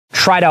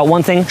tried out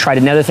one thing, tried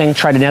another thing,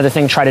 tried another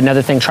thing, tried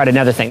another thing, tried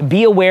another thing.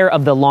 Be aware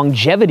of the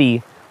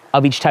longevity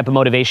of each type of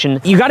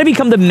motivation. You gotta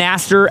become the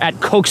master at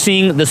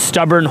coaxing the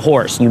stubborn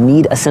horse. You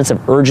need a sense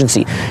of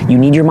urgency. You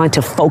need your mind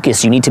to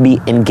focus. You need to be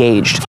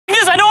engaged.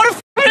 I don't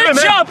want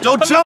to jump.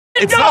 Don't jump.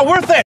 It's not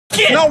worth it.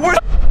 It's not worth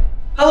it.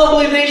 Hello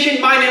Believe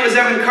Nation, my name is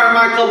Evan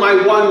Carmichael.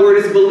 My one word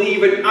is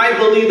believe, and I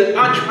believe that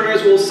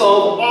entrepreneurs will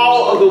solve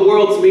all of the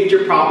world's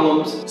major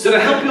problems. So to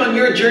help you on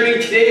your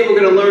journey today, we're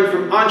going to learn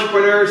from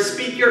entrepreneur,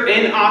 speaker,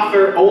 and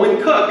author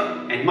Owen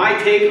Cook, and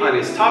my take on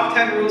his top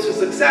 10 rules for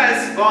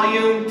success,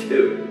 volume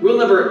 2. Rule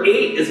number 8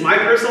 is my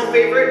personal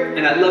favorite,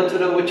 and I'd love to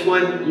know which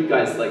one you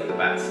guys like the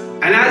best.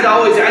 And as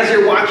always, as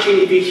you're watching,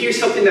 if you hear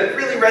something that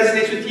really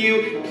resonates with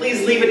you,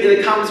 please leave it in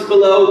the comments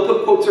below,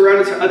 put quotes around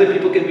it so other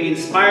people can be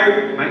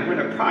inspired. You might win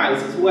a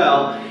prize as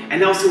well.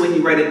 And also when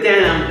you write it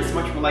down, it's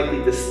much more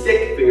likely to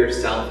stick for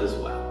yourself as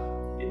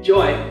well.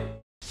 Enjoy.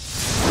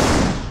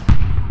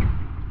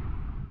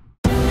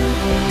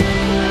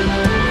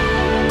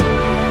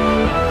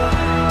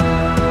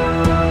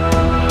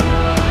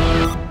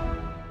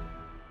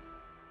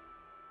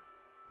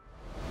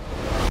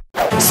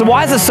 So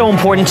why is it so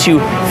important to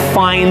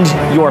find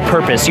your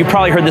purpose? You've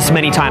probably heard this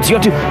many times. You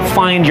have to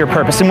find your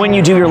purpose, and when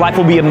you do, your life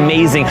will be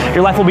amazing.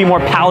 Your life will be more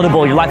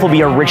palatable. Your life will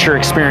be a richer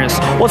experience.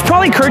 Well, it's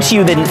probably occurred to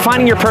you that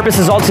finding your purpose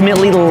is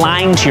ultimately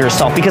lying to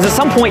yourself, because at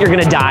some point you're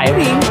going to die.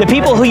 The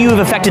people who you have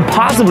affected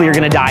positively are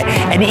going to die,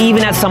 and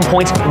even at some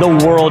point,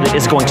 the world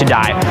is going to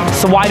die.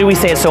 So why do we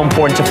say it's so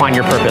important to find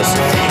your purpose?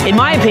 In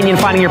my opinion,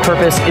 finding your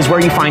purpose is where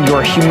you find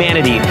your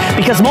humanity,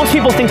 because most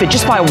people think that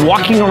just by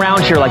walking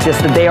around here like this,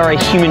 that they are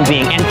a human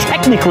being, and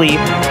technically,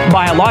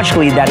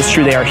 biologically, that is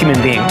true, they are a human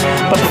being.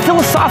 But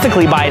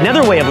philosophically, by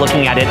another way of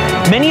looking at it,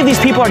 many of these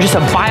people are just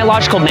a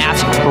biological mass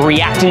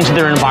reacting to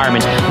their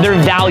environment. Their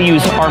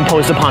values are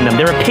imposed upon them.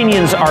 Their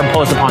opinions are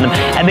imposed upon them.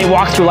 And they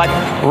walk through life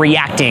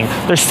reacting.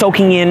 They're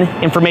soaking in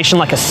information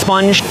like a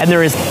sponge, and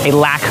there is a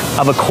lack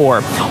of a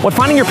core. What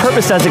finding your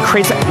purpose does, it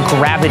creates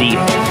gravity.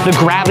 The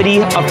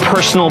gravity of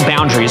personal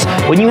boundaries.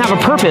 When you have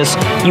a purpose,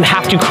 you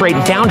have to create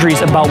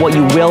boundaries about what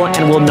you will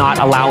and will not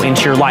allow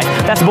into your life.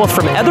 That's both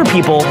from other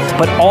people,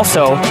 but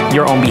also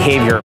your own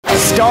behavior.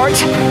 Start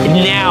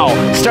now.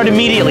 Start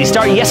immediately.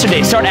 Start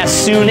yesterday. Start as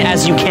soon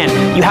as you can.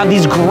 You have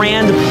these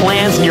grand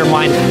plans in your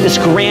mind, this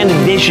grand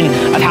vision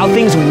of how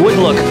things would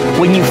look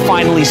when you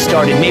finally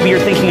started. Maybe you're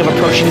thinking of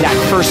approaching that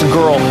first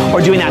girl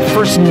or doing that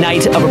first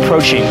night of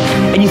approaching.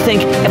 And you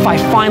think, if I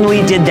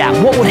finally did that,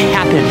 what would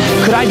happen?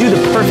 Could I do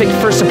the perfect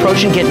first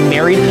approach and get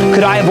married?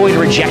 Could I avoid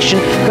rejection?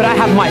 Could I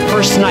have my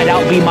first night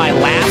out be my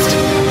last?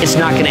 It's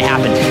not going to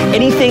happen.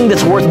 Anything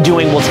that's worth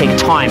doing will take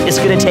time. It's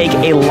going to take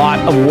a lot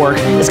of work.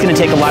 It's going to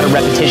take a lot of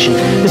repetition.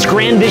 This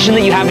grand vision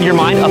that you have in your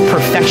mind of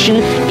perfection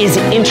is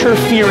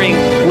interfering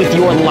with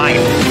your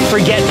life.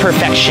 Forget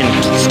perfection.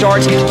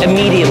 Start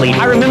immediately.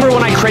 I remember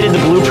when I created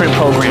the Blueprint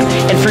program,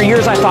 and for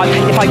years I thought,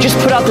 if I just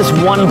put out this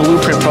one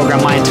Blueprint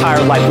program, my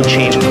entire life would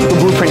change. The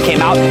Blueprint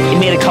came out, it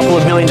made a couple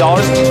of $1 million,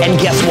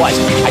 and guess what?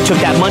 I took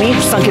that money,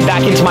 sunk it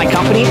back into my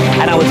company,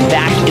 and I was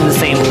back in the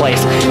same place.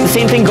 The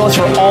same thing goes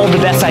for all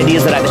the best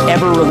ideas that I've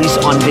ever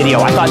released on video.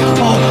 I thought,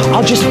 oh,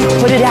 I'll just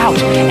put it out,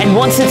 and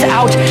once it's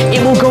out,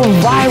 it will go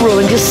viral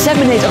and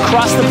disseminate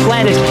across the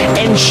planet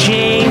and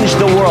change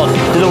the world.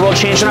 Did the world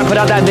change when I put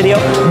out that video?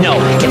 No.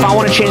 If I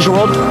want to change the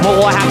world, what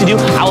will I have to do?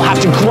 I will have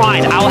to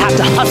grind. I will have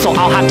to hustle.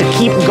 I'll have to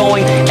keep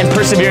going and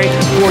persevering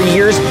for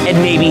years and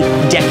maybe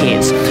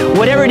decades.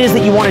 Whatever it is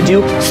that you want to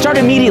do, start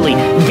immediately.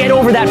 Get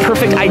over that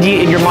perfect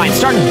idea in your mind.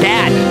 Start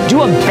bad.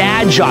 Do a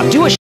bad job.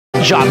 Do a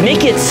job.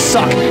 Make it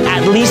suck.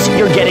 At least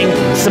you're getting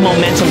some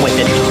momentum with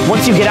it.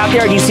 Once you get out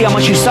there and you see how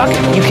much you suck,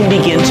 you can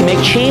begin to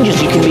make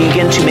changes. You can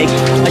begin to make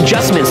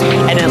adjustments,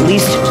 and at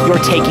least you're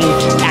taking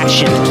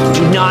action.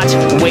 Do not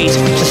wait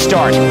to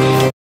start.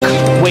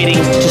 Waiting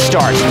to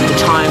start. The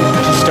time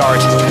to start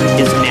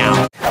is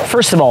now.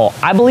 First of all,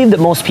 I believe that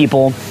most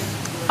people,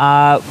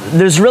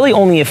 there's really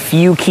only a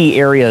few key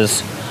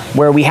areas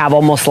where we have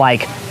almost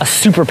like a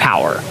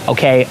superpower,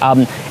 okay?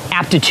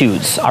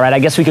 Aptitudes, all right? I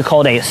guess we could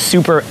call it a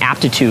super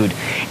aptitude.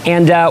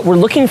 And we're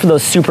looking for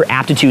those super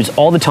aptitudes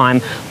all the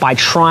time by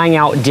trying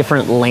out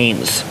different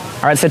lanes.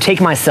 All right, so take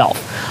myself.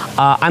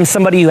 I'm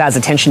somebody who has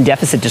attention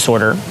deficit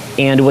disorder,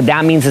 and what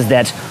that means is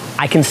that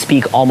I can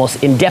speak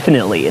almost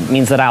indefinitely. It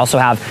means that I also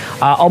have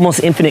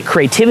almost infinite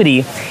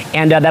creativity,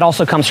 and that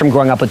also comes from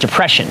growing up with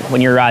depression.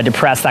 When you're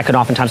depressed, that can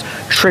oftentimes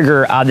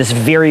trigger this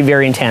very,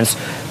 very intense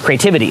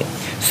creativity.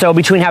 So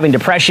between having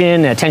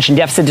depression, attention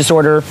deficit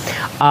disorder,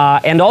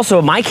 and also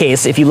in my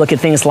case, if you look at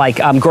things like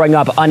growing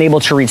up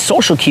unable to read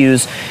social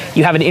cues,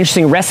 you have an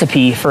interesting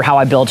recipe for how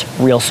I built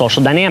real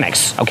social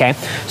dynamics, okay?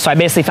 So I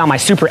basically found my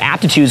super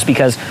aptitudes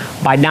because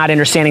by not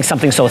understanding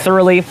something so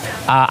thoroughly,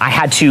 I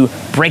had to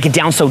break it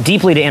down so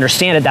deeply to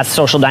understand it. That's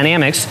social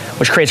dynamics,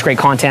 which creates great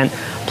content.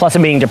 Plus,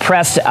 being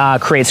depressed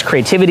creates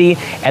creativity,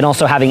 and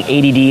also having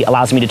ADD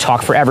allows me to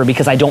talk forever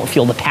because I don't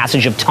feel the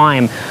passage of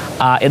time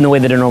in the way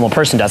that a normal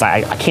person does.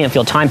 I can't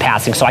feel time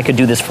passing, so I could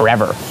do this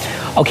forever.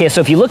 Okay,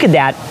 so if you look at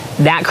that,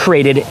 that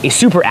created a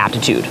super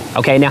aptitude.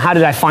 Okay, now how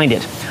did I find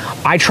it?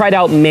 I tried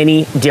out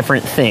many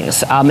different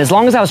things. As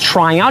long as I was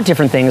trying out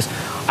different things,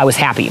 I was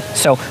happy.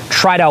 So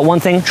tried out one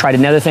thing, tried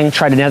another thing,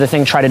 tried another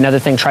thing, tried another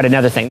thing, tried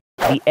another thing.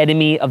 The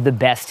enemy of the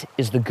best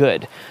is the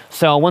good.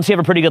 So once you have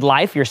a pretty good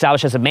life, you're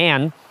established as a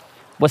man,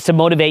 what's to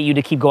motivate you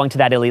to keep going to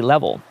that elite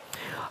level?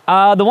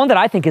 The one that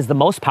I think is the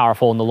most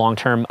powerful in the long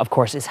term, of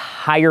course, is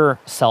higher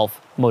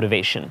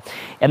self-motivation.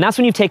 And that's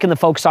when you've taken the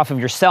focus off of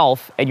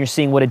yourself and you're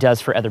seeing what it does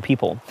for other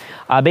people.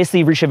 Basically,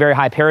 you've reached a very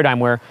high paradigm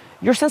where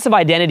your sense of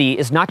identity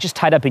is not just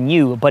tied up in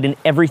you, but in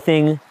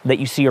everything that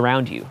you see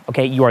around you.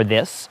 Okay, you are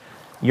this,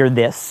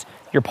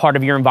 you're part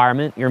of your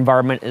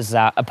environment is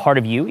a part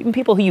of you. Even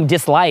people who you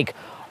dislike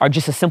are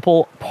just a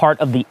simple part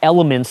of the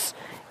elements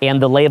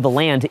and the lay of the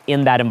land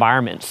in that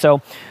environment.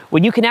 So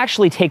when you can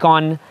actually take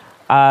on,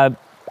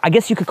 I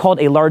guess you could call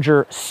it a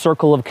larger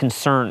circle of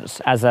concerns,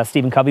 as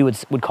Stephen Covey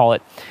would call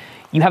it,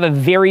 you have a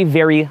very,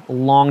 very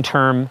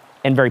long-term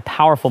and very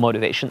powerful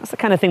motivation. It's the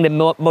kind of thing that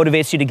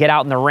motivates you to get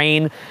out in the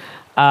rain,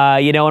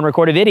 and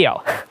record a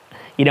video,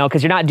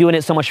 because you're not doing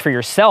it so much for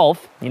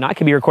yourself. I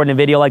could be recording a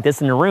video like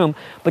this in a room,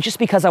 but just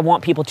because I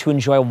want people to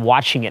enjoy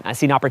watching it. I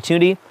see an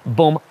opportunity,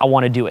 boom, I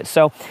want to do it.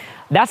 So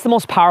that's the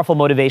most powerful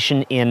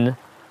motivation in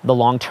the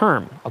long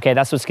term, okay?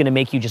 That's what's gonna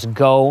make you just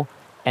go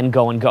and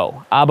go and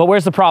go. But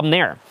where's the problem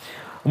there?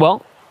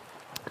 Well,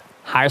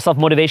 higher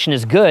self-motivation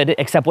is good,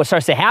 except what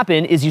starts to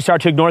happen is you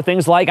start to ignore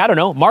things like, I don't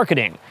know,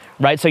 marketing,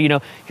 right? So,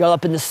 you're all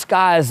up in the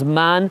skies,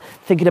 man,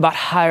 thinking about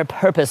higher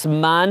purpose,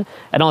 man,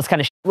 and all this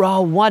kind of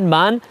raw one,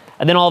 man.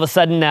 And then all of a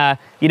sudden,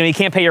 you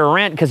can't pay your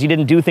rent because you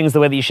didn't do things the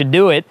way that you should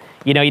do it.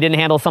 You didn't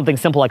handle something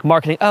simple like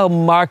marketing. Oh,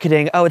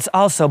 marketing. Oh, it's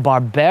also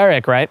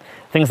barbaric, right?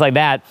 Things like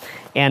that.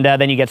 And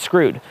then you get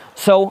screwed.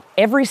 So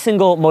every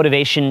single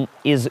motivation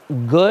is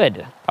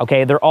good,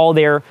 okay? They're all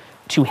there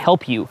to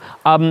help you.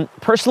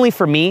 Personally,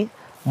 for me,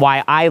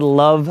 why I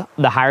love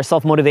the higher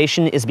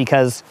self-motivation is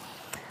because,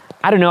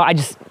 I don't know,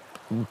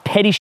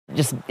 petty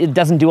it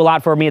doesn't do a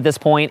lot for me at this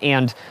point,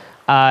 and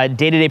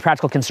day-to-day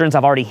practical concerns,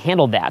 I've already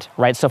handled that,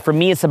 right? So for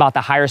me, it's about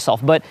the higher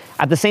self. But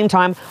at the same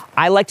time,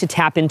 I like to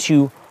tap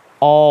into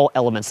all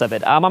elements of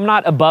it. I'm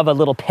not above a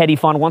little petty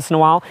fun once in a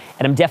while,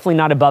 and I'm definitely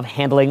not above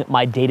handling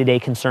my day-to-day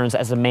concerns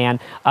as a man,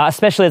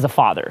 especially as a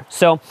father.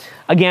 So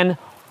again,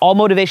 all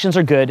motivations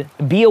are good.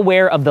 Be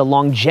aware of the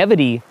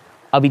longevity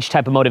of each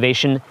type of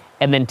motivation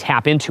and then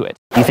tap into it.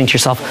 You think to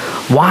yourself,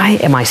 why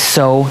am I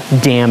so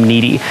damn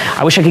needy?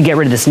 I wish I could get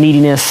rid of this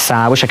neediness.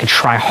 I wish I could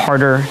try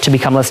harder to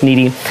become less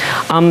needy.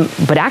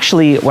 But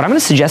actually, what I'm gonna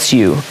suggest to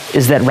you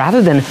is that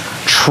rather than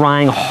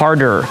trying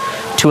harder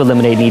to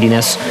eliminate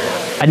neediness,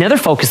 another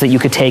focus that you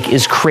could take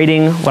is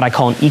creating what I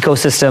call an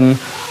ecosystem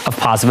of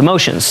positive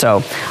emotions.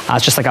 So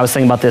it's just like I was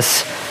saying about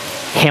this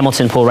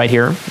Hamilton pool right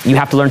here. You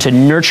have to learn to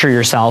nurture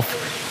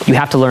yourself. You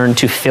have to learn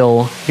to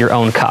fill your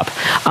own cup.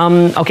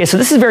 Okay, so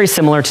this is very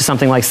similar to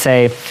something like,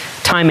 say,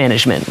 time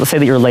management. Let's say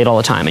that you're late all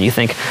the time and you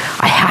think,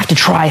 I have to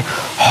try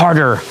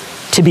harder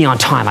to be on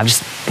time. I've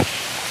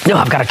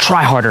got to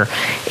try harder.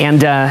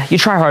 And you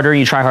try harder,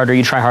 you try harder,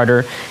 you try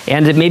harder.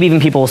 And maybe even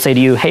people will say to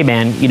you, hey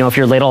man, if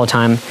you're late all the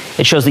time,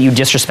 it shows that you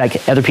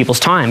disrespect other people's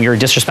time. You're a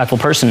disrespectful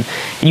person.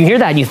 And you hear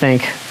that and you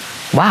think,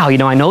 wow,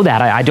 I know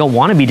that. I don't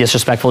want to be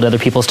disrespectful to other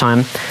people's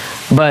time.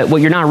 But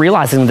what you're not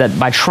realizing is that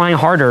by trying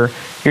harder,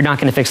 you're not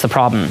going to fix the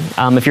problem.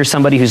 If you're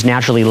somebody who's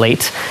naturally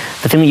late,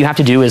 the thing that you have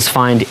to do is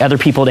find other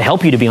people to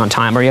help you to be on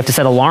time, or you have to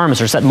set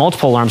alarms or set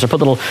multiple alarms or put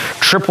little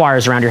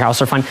tripwires around your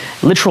house or find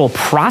literal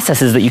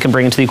processes that you can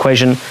bring into the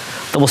equation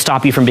that will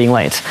stop you from being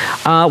late.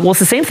 Well, it's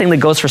the same thing that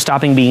goes for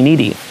stopping being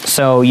needy.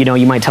 So,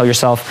 you might tell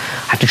yourself,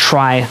 I have to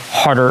try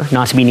harder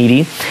not to be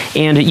needy.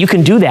 And you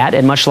can do that,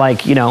 and much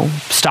like,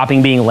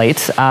 stopping being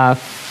late,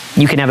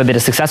 you can have a bit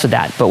of success with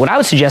that. But what I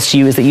would suggest to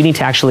you is that you need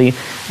to actually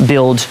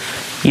build,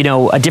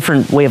 a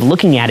different way of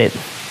looking at it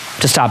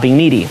to stop being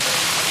needy.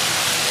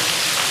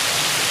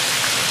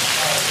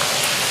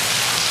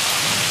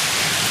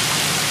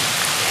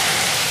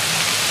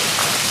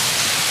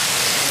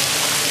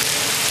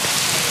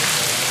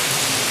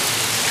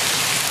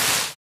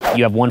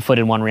 You have one foot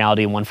in one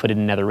reality and one foot in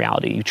another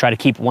reality. You try to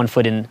keep one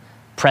foot in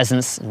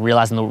presence,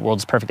 realizing the world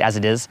is perfect as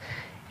it is,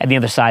 and the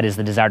other side is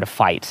the desire to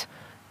fight,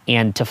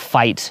 and to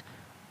fight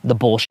the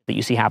bullshit that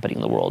you see happening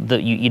in the world,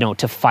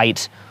 to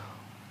fight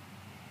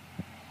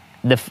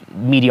the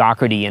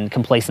mediocrity and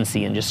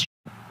complacency and just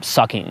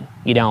sucking,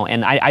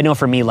 And I know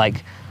for me,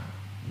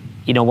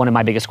 one of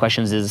my biggest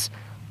questions is,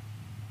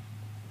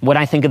 when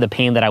I think of the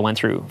pain that I went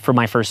through for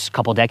my first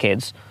couple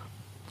decades,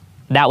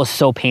 that was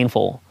so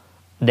painful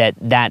that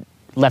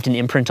left an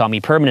imprint on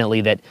me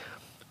permanently, that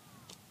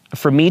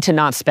for me to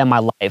not spend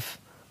my life,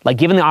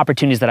 given the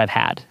opportunities that I've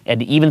had,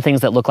 and even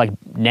things that look like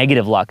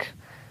negative luck,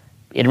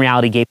 in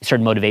reality gave me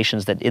certain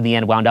motivations that in the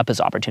end wound up as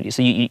opportunities.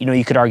 So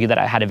you could argue that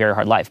I had a very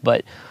hard life,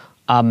 but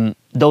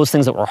those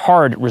things that were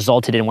hard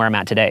resulted in where I'm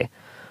at today.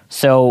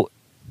 So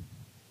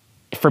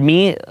for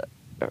me,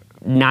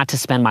 not to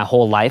spend my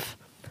whole life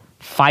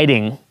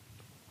fighting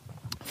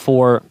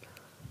for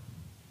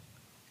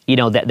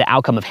the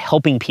outcome of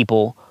helping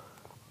people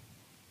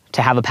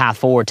to have a path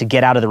forward, to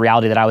get out of the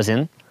reality that I was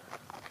in,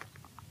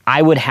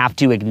 I would have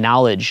to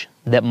acknowledge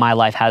that my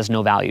life has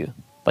no value.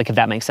 Like, if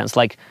that makes sense.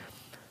 Like,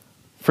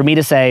 for me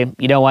to say,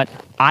 you know what,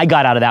 I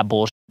got out of that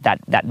bullshit,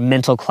 that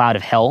mental cloud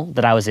of hell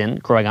that I was in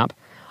growing up.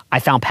 I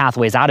found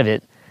pathways out of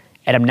it,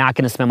 and I'm not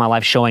going to spend my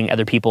life showing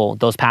other people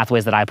those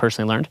pathways that I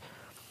personally learned.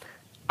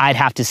 I'd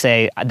have to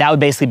say, that would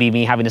basically be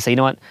me having to say, you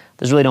know what,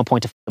 there's really no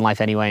point to life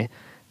anyway.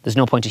 There's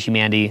no point to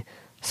humanity,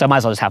 so I might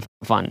as well just have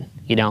fun,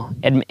 you know?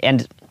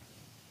 And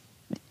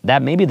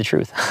that may be the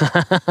truth,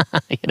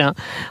 you know?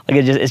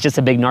 Like, it's just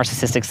a big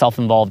narcissistic,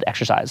 self-involved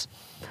exercise.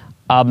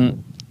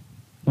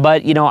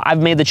 But, you know,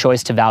 I've made the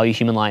choice to value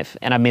human life,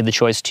 and I've made the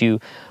choice to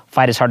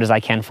fight as hard as I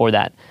can for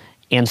that.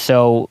 And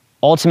so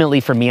ultimately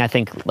for me, I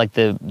think like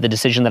the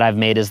decision that I've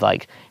made is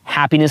like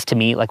happiness to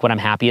me, like when I'm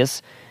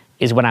happiest,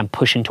 is when I'm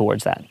pushing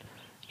towards that.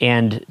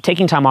 And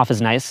taking time off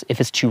is nice if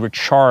it's to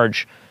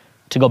recharge,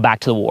 to go back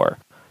to the war,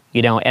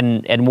 you know,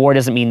 and war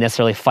doesn't mean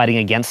necessarily fighting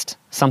against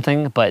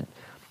something, but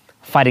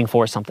fighting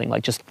for something,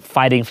 like just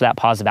fighting for that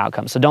positive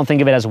outcome. So don't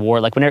think of it as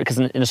war, like whenever, because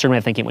in a certain way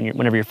of thinking,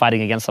 whenever you're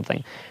fighting against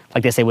something,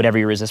 like they say, whatever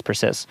you resist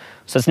persists.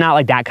 So it's not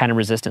like that kind of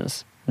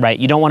resistance, right?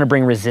 You don't want to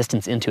bring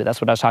resistance into it.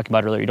 That's what I was talking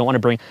about earlier. You don't want to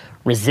bring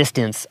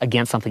resistance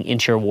against something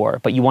into your war,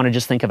 but you want to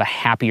just think of a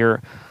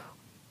happier,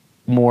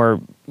 more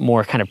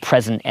kind of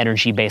present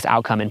energy-based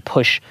outcome and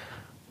push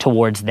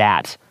towards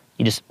that.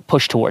 You just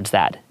push towards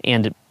that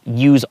and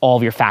use all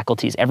of your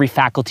faculties, every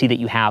faculty that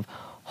you have,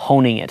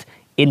 honing it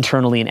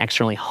internally and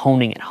externally,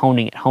 honing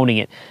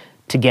it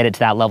to get it to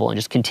that level and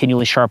just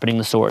continually sharpening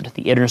the sword,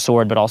 the inner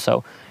sword, but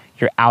also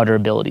your outer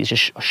abilities,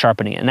 just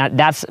sharpening it. And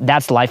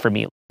that's life for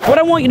me. What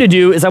I want you to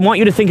do is I want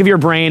you to think of your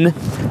brain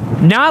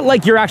not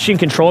like you're actually in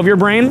control of your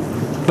brain,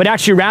 but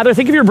actually rather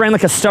think of your brain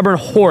like a stubborn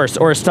horse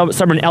or a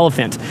stubborn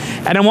elephant.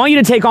 And I want you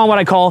to take on what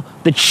I call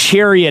the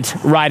chariot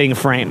riding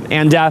frame.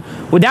 And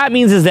what that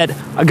means is that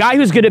a guy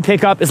who's good at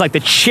pickup is like the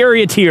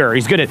charioteer.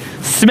 He's good at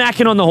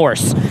smacking on the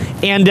horse.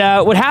 And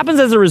what happens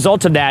as a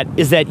result of that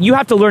is that you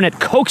have to learn at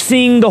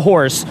coaxing the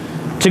horse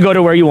to go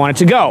to where you want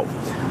it to go.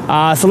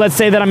 So let's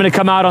say that I'm gonna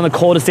come out on the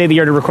coldest day of the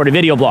year to record a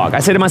video blog. I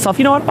say to myself,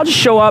 you know what, I'll just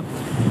show up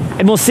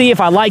and we'll see if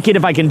I like it,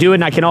 if I can do it,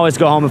 and I can always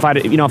go home if I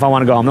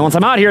want to go home. And once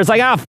I'm out here, it's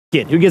like, f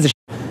it, who gives a shit?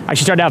 I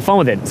should start to have fun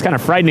with it. It's kind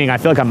of frightening. I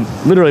feel like I'm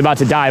literally about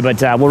to die,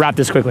 but we'll wrap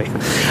this quickly.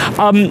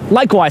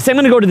 Likewise, say I'm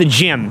gonna go to the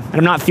gym and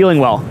I'm not feeling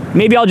well.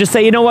 Maybe I'll just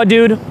say, you know what,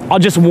 dude, I'll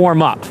just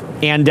warm up.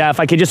 And if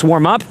I could just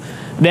warm up,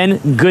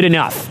 then good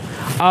enough.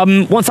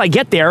 Once I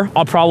get there,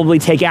 I'll probably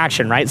take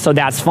action, right? So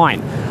that's fine.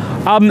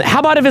 How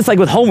about if it's like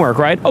with homework,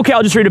 right? Okay,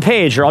 I'll just read a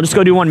page or I'll just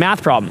go do one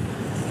math problem.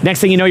 Next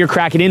thing you know, you're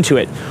cracking into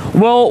it.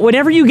 Well,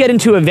 whenever you get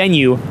into a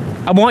venue,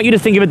 I want you to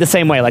think of it the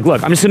same way. Like,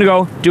 look, I'm just gonna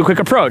go do a quick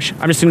approach.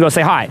 I'm just gonna go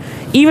say hi.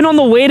 Even on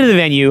the way to the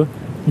venue,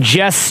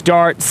 just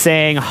start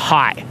saying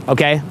hi,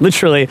 okay?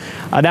 Literally,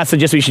 that's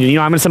just what you should do. You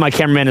know, I'm gonna send my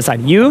cameraman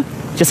inside. You,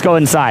 just go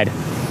inside.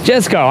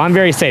 Just go, I'm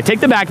very safe. Take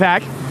the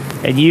backpack,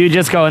 and you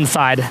just go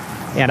inside,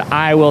 and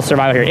I will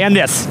survive here. And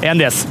this,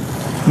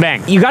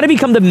 bang. You gotta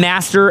become the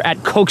master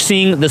at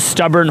coaxing the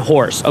stubborn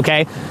horse,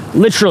 okay?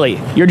 Literally,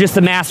 you're just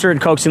the master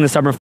at coaxing the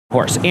stubborn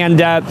horse. And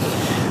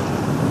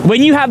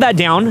when you have that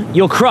down,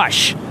 you'll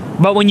crush.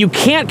 But when you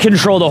can't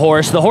control the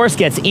horse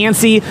gets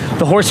antsy,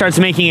 the horse starts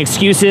making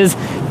excuses,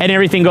 and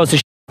everything goes to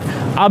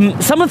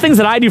shit. Some of the things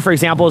that I do, for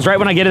example, is right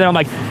when I get in there, I'm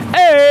like,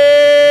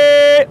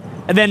 hey!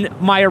 And then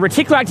my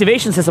reticular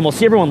activation system will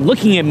see everyone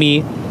looking at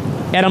me,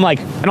 and I'm like,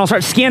 and I'll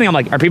start scanning, I'm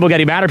like, are people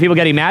getting mad? Are people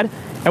getting mad?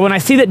 And when I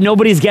see that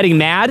nobody's getting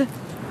mad,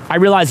 I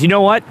realize, you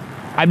know what?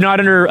 I'm not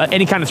under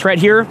any kind of threat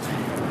here,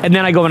 and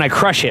then I go and I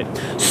crush it.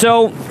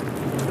 So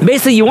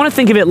basically, you want to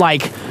think of it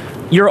like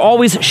you're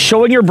always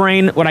showing your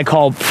brain what I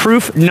call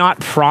proof, not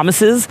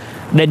promises,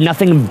 that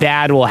nothing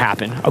bad will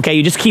happen, okay?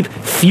 You just keep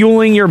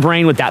fueling your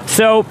brain with that.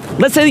 So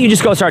let's say that you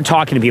just go start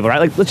talking to people,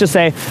 right? Like, let's just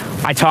say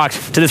I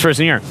talked to this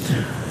person here.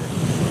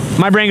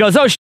 My brain goes,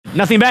 oh,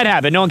 nothing bad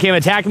happened. No one came to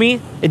attack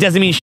me. It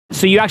doesn't mean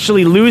So you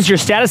actually lose your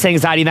status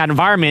anxiety in that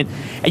environment,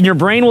 and your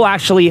brain will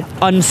actually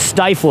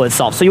unstifle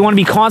itself. So you want to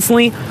be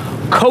constantly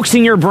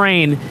coaxing your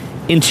brain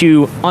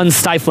into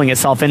unstifling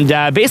itself. And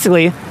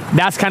basically,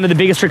 that's kind of the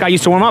biggest trick I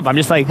used to warm up. I'm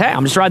just like, hey,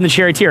 I'm just riding the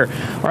charioteer,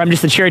 or I'm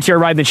just the charioteer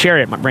riding the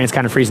chariot. My brain's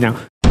kind of freezing now.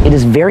 It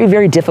is very,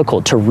 very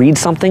difficult to read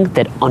something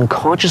that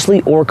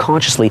unconsciously or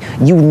consciously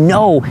you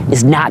know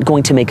is not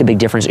going to make a big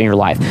difference in your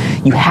life.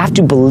 You have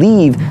to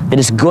believe that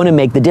it's going to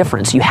make the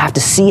difference. You have to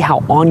see how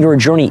on your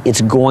journey it's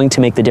going to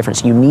make the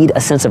difference. You need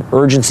a sense of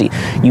urgency.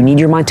 You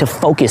need your mind to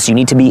focus. You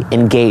need to be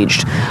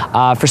engaged.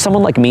 For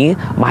someone like me,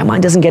 my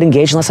mind doesn't get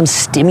engaged unless I'm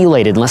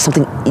stimulated, unless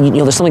something,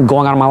 there's something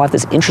going on in my life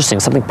that's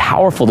interesting, something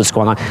powerful that's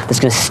going on that's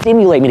going to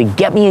stimulate me to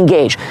get me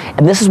engaged.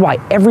 And this is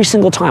why every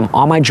single time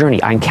on my journey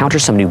I encounter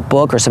some new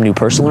book or some new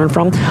person to learn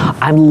from,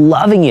 I'm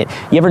loving it.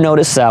 You ever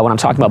notice when I'm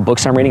talking about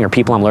books I'm reading or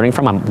people I'm learning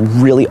from,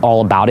 I'm really all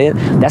about it?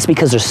 That's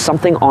because there's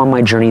something on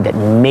my journey that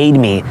made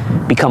me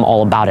become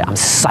all about it. I'm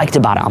psyched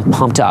about it. I'm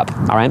pumped up,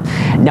 all right?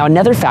 Now,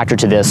 another factor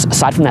to this,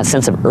 aside from that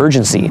sense of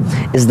urgency,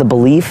 is the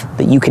belief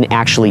that you can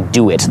actually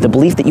do it, the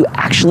belief that you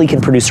actually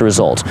can produce a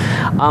result.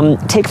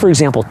 Take, for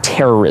example,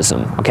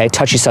 terrorism, okay?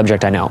 Touchy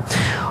subject, I know.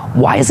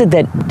 Why is it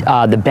that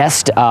the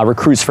best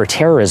recruits for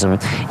terrorism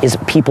is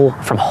people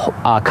from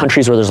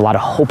countries where there's a lot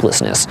of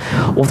hopelessness?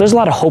 Well, if there's a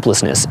lot of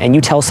hopelessness and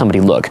you tell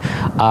somebody, look,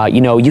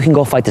 you know, you can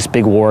go fight this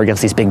big war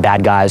against these big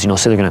bad guys, you know,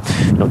 say they're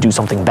gonna, you know, do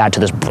something bad to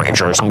this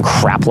bridge or some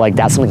crap like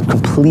that, something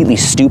completely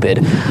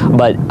stupid.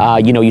 But,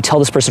 you know, you tell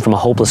this person from a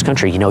hopeless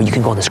country, you know, you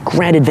can go on this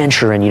grand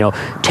adventure and, you know,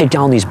 take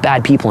down these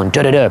bad people and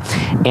da-da-da.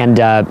 And,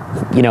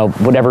 you know,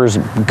 whatever's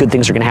good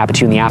things are gonna happen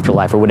to you in the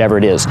afterlife or whatever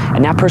it is.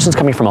 And that person's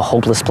coming from a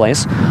hopeless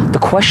place. The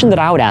question that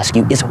I would ask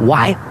you is,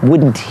 why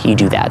wouldn't he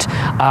do that?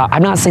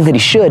 I'm not saying that he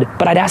should,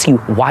 but I'd ask you,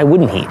 why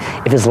wouldn't he?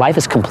 If his life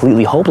is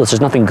completely hopeless,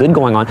 there's nothing good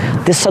going on,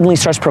 this suddenly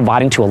starts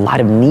providing to a lot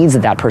of needs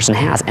that that person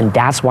has, and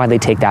that's why they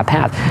take that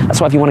path.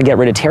 That's why if you want to get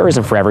rid of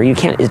terrorism forever, you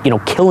can't, you know,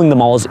 killing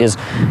them all is,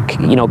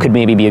 you know, could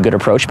maybe be a good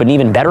approach, but an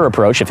even better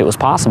approach, if it was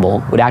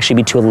possible, would actually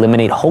be to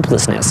eliminate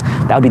hopelessness.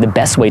 That would be the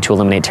best way to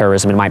eliminate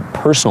terrorism in my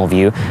personal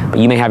view, but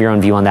you may have your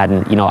own view on that,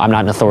 and, you know, I'm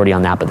not an authority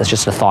on that, but that's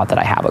just a thought that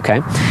I have,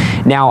 okay?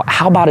 Now,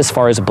 how about as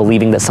far as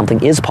believing that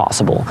something is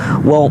possible?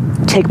 Well,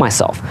 take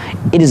myself.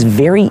 It is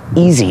very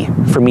easy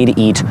for me to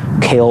eat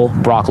kale,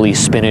 broccoli,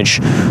 spinach,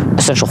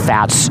 essential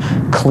fats,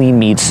 clean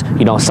meats,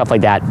 you know, stuff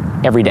like that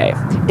every day.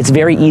 It's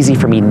very easy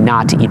for me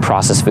not to eat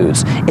processed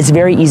foods. It's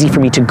very easy for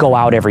me to go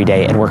out every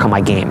day and work on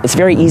my game. It's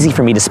very easy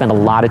for me to spend a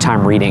lot of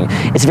time reading.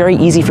 It's very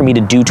easy for me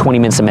to do 20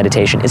 minutes of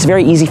meditation. It's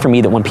very easy for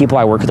me that when people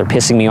I work with are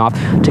pissing me off,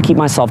 to keep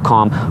myself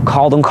calm,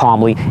 call them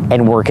calmly,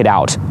 and work it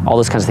out. All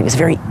those kinds of things. It's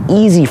very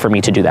easy for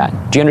me to do that.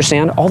 Do you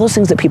understand? All those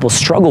things that people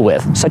struggle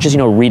with, such as, you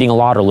know, reading a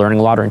lot or learning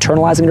a lot or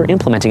internalizing it or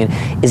implementing it,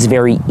 is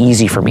very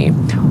easy for me.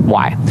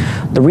 Why?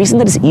 The reason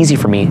that it's easy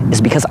for me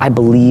is because I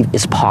believe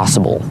it's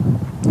possible.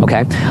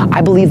 Okay?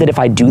 I believe that if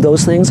I do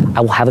those things,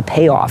 I will have a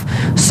payoff.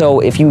 So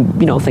if you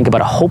know, think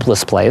about a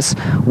hopeless place,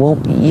 well,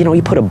 you know,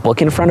 you put a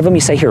book in front of them,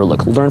 you say, here,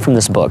 look, learn from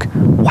this book.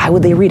 Why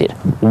would they read it?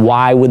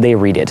 Why would they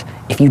read it?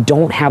 If you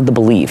don't have the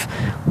belief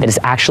that it's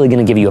actually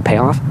going to give you a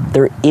payoff,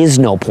 there is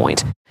no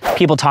point.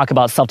 People talk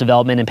about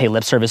self-development and pay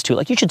lip service to it,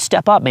 like, you should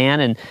step up, man,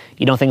 and,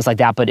 you know, things like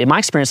that. But in my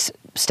experience,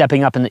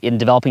 stepping up in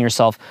developing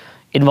yourself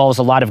involves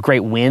a lot of great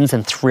wins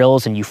and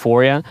thrills and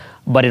euphoria,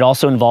 but it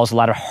also involves a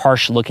lot of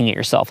harsh looking at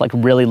yourself, like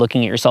really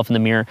looking at yourself in the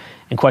mirror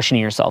and questioning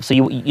yourself. So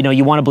you know,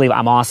 you want to believe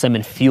I'm awesome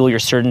and fuel your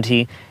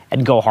certainty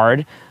and go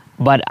hard,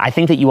 but I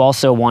think that you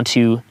also want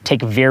to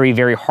take very,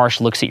 very harsh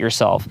looks at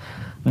yourself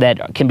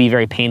that can be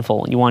very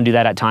painful. You want to do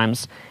that at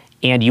times,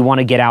 and you want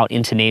to get out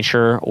into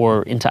nature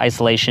or into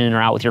isolation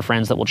or out with your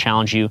friends that will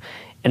challenge you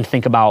and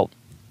think about,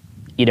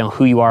 you know,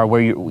 who you are,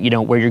 where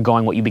you're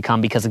going, what you become,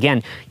 because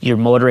again, you're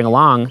motoring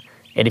along.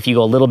 And if you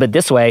go a little bit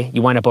this way,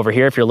 you wind up over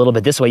here. If you're a little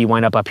bit this way, you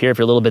wind up here. If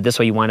you're a little bit this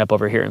way, you wind up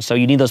over here. And so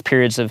you need those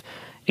periods of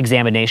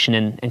examination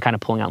and kind of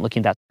pulling out and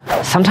looking at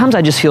that. Sometimes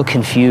I just feel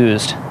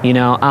confused, you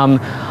know.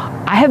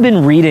 I have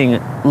been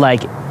reading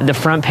like the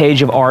front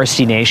page of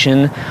RSD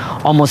Nation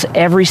almost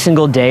every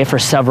single day for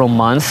several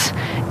months.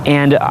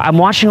 And I'm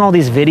watching all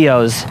these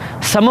videos,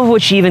 some of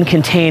which even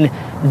contain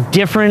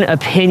different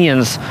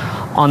opinions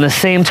on the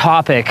same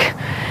topic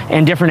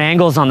and different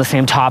angles on the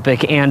same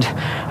topic, and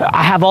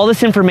I have all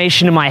this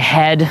information in my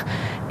head,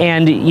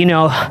 and you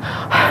know,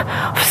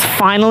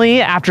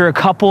 finally, after a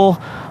couple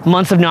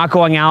months of not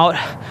going out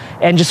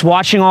and just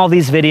watching all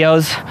these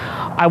videos,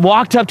 I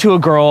walked up to a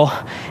girl,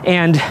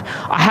 and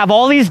I have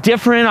all these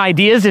different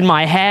ideas in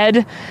my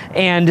head,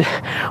 and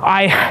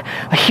I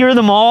hear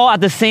them all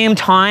at the same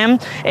time,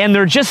 and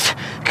they're just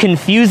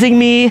confusing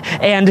me.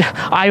 And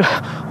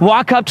I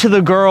walk up to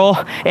the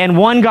girl, and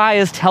one guy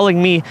is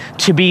telling me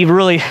to be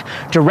really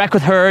direct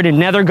with her, and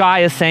another guy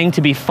is saying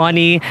to be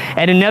funny,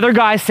 and another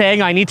guy is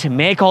saying I need to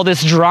make all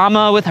this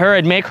drama with her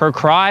and make her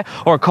cry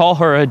or call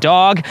her a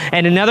dog,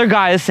 and another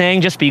guy is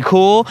saying just be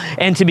cool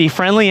and to be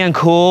friendly and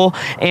cool,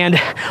 and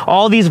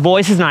all these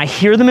voices, and I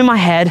hear them in my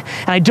head,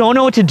 and I don't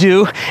know what to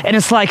do, and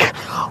it's like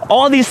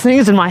all these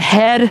things in my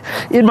head,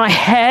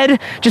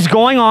 just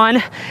going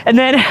on, and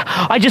then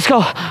I just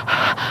go, hi,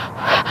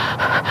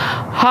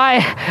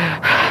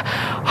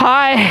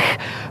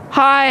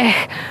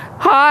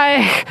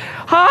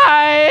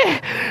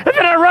 and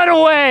then I run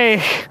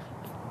away.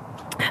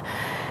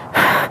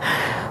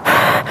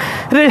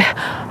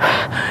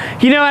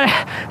 You know,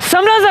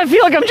 sometimes I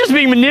feel like I'm just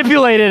being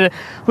manipulated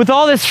with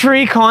all this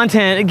free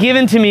content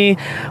given to me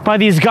by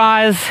these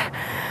guys,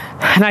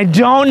 and I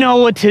don't know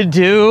what to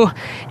do,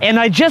 and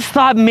I just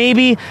thought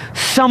maybe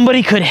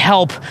somebody could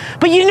help.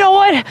 But you know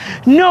what?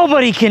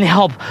 Nobody can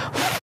help.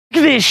 F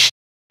this shit,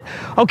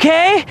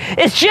 okay?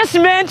 It's just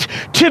meant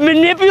to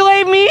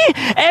manipulate me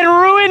and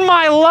ruin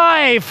my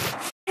life.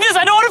 F this,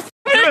 I don't want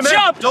to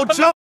jump. Don't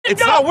jump.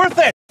 It's not worth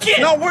it. It's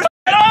not worth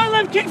it.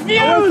 I'm confused.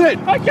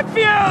 I'm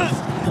confused.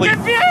 Please.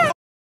 Confused.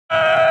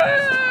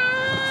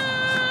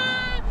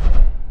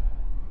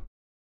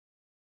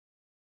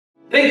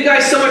 Thank you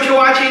guys so much for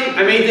watching.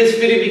 I made this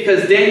video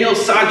because Daniel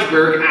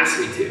Sajberg asked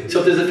me to. So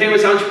if there's a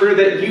famous entrepreneur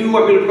that you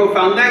want me to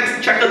profile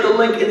next, check out the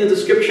link in the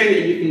description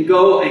and you can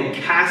go and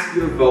cast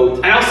your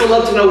vote. I'd also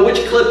love to know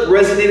which clip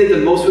resonated the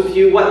most with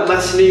you. What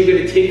lesson are you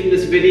going to take from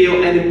this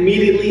video and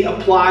immediately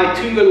apply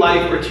to your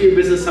life or to your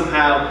business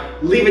somehow?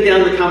 Leave it down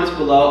in the comments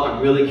below.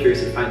 I'm really curious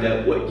to find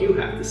out what you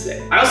have to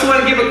say. I also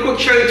want to give a quick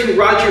shout out to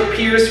Roger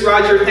Pierce.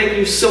 Roger, thank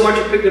you so much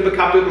for picking up a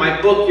copy of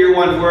my book, Your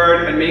One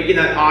Word, and making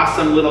that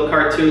awesome little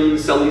cartoon,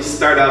 Sully's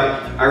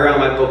Startup, around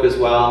my book as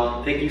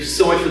well. Thank you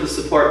so much for the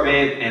support,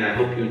 man, and I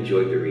hope you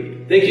enjoyed the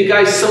read. Thank you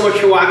guys so much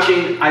for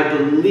watching. I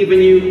believe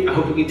in you. I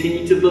hope you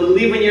continue to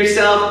believe in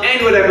yourself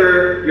and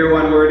whatever your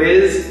one word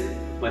is.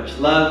 Much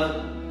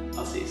love.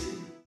 I'll see you soon.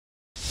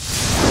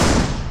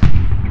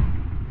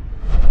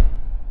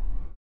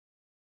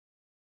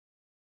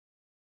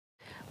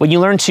 When you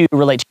learn to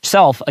relate to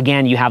yourself,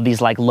 again, you have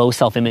these like low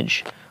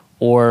self-image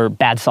or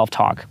bad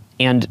self-talk.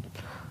 And,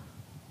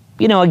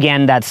 you know,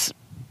 again,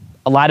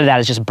 a lot of that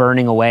is just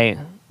burning away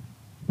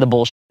the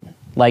bullshit.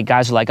 Like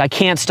guys are like, I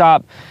can't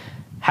stop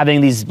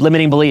having these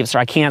limiting beliefs, or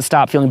I can't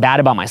stop feeling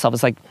bad about myself.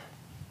 It's like,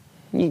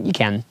 you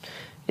can.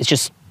 It's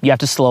just, you have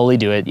to slowly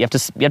do it. You have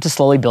to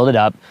slowly build it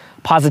up.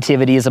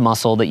 Positivity is a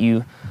muscle that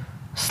you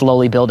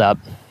slowly build up,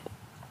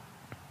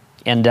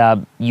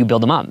 and you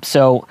build them up.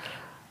 So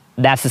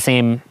that's the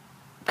same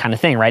kind of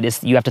thing,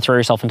 right? You have to throw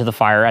yourself into the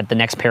fire at the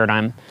next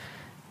paradigm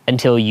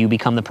until you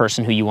become the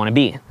person who you want to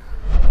be.